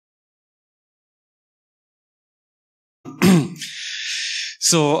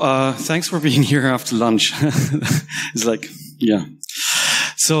So thanks for being here after lunch. It's like, yeah.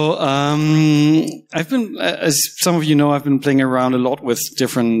 So I've been, as some of you know, I've been playing around a lot with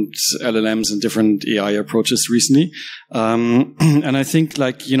different LLMs and different AI approaches recently. And I think,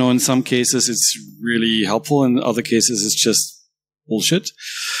 like, you know, in some cases it's really helpful, in other cases it's just bullshit.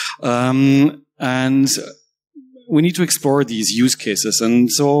 And we need to explore these use cases. And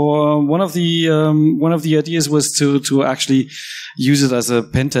so one of the ideas was to actually use it as a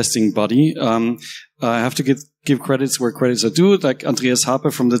pen testing buddy. I have to give credits where credits are due. Like Andreas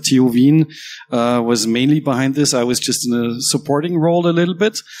Harpe from the TU Wien was mainly behind this. I was just in a supporting role a little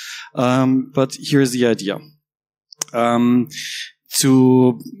bit. But here's the idea. To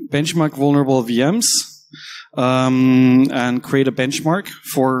benchmark vulnerable VMs, and create a benchmark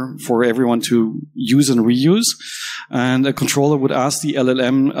for everyone to use and reuse. And a controller would ask the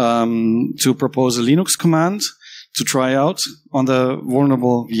LLM to propose a Linux command to try out on the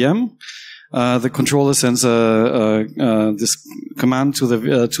vulnerable VM. The controller sends this command to the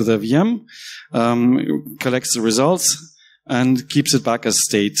VM, collects the results, and keeps it back as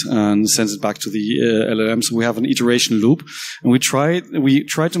state and sends it back to the LLM. So we have an iteration loop, and we try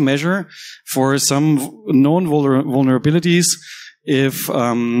to measure for some known vulnerabilities if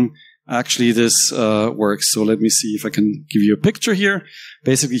actually this works. So let me see if I can give you a picture here.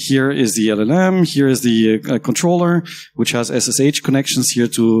 Basically, here is the LLM. Here is the controller, which has SSH connections here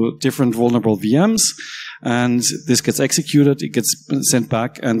to different vulnerable VMs. And this gets executed, it gets sent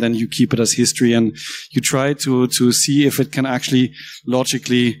back, and then you keep it as history, and you try to see if it can actually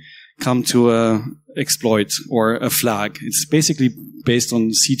logically come to a exploit or a flag. It's basically based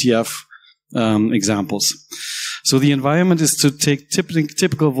on CTF examples. So the environment is to take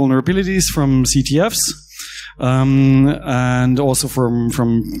typical vulnerabilities from CTFs, and also from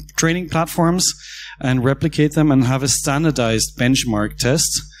training platforms, and replicate them and have a standardized benchmark test,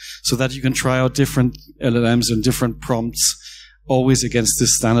 so that you can try out different LLMs and different prompts, always against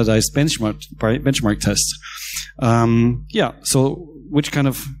this standardized benchmark test. So which kind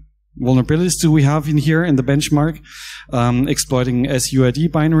of vulnerabilities do we have in here in the benchmark? Exploiting SUID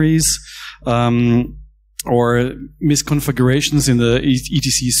binaries, or misconfigurations in the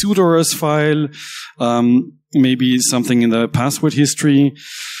etc sudoers file, maybe something in the password history,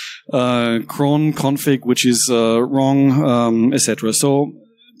 cron config, which is wrong, etc. So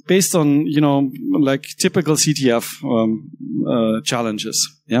based on, you know, like typical CTF challenges,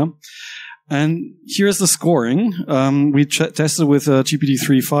 yeah. And here's the scoring. We tested with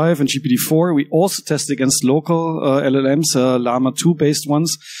GPT-3.5 and GPT-4. We also tested against local LLMs, Llama 2 based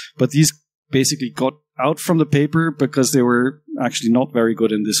ones, but these basically got out from the paper because they were actually not very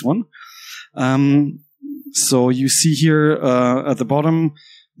good in this one. So you see here at the bottom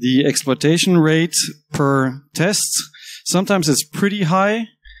the exploitation rate per test. Sometimes it's pretty high.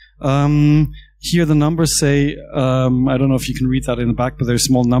 Here the numbers say, I don't know if you can read that in the back, but there's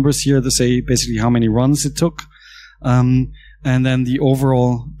small numbers here that say basically how many runs it took. And then the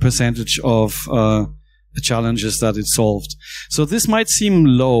overall percentage of the challenges that it solved. So this might seem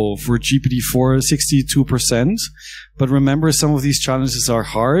low for GPT-4, 62%, but remember, some of these challenges are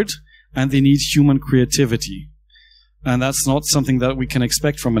hard and they need human creativity. And that's not something that we can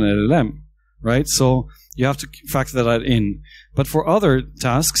expect from an LLM, right? So you have to factor that in. But for other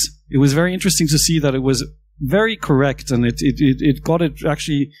tasks, it was very interesting to see that it was very correct, and it got it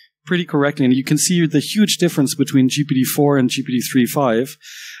actually pretty correctly. And you can see the huge difference between GPT-4 and GPT-3.5.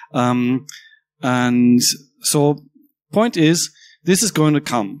 And so point is, this is going to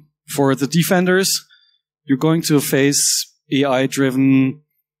come. For the defenders, you're going to face AI-driven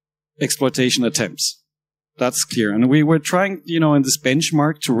exploitation attempts. That's clear. And we were trying, you know, in this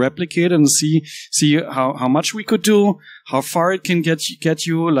benchmark to replicate and see how much we could do, how far it can get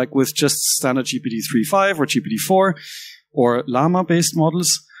you, like with just standard GPT-3.5 or GPT-4 or Llama-based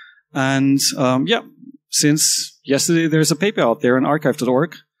models. And since yesterday, there's a paper out there on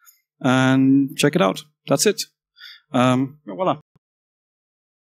archive.org. And check it out. That's it. Voila.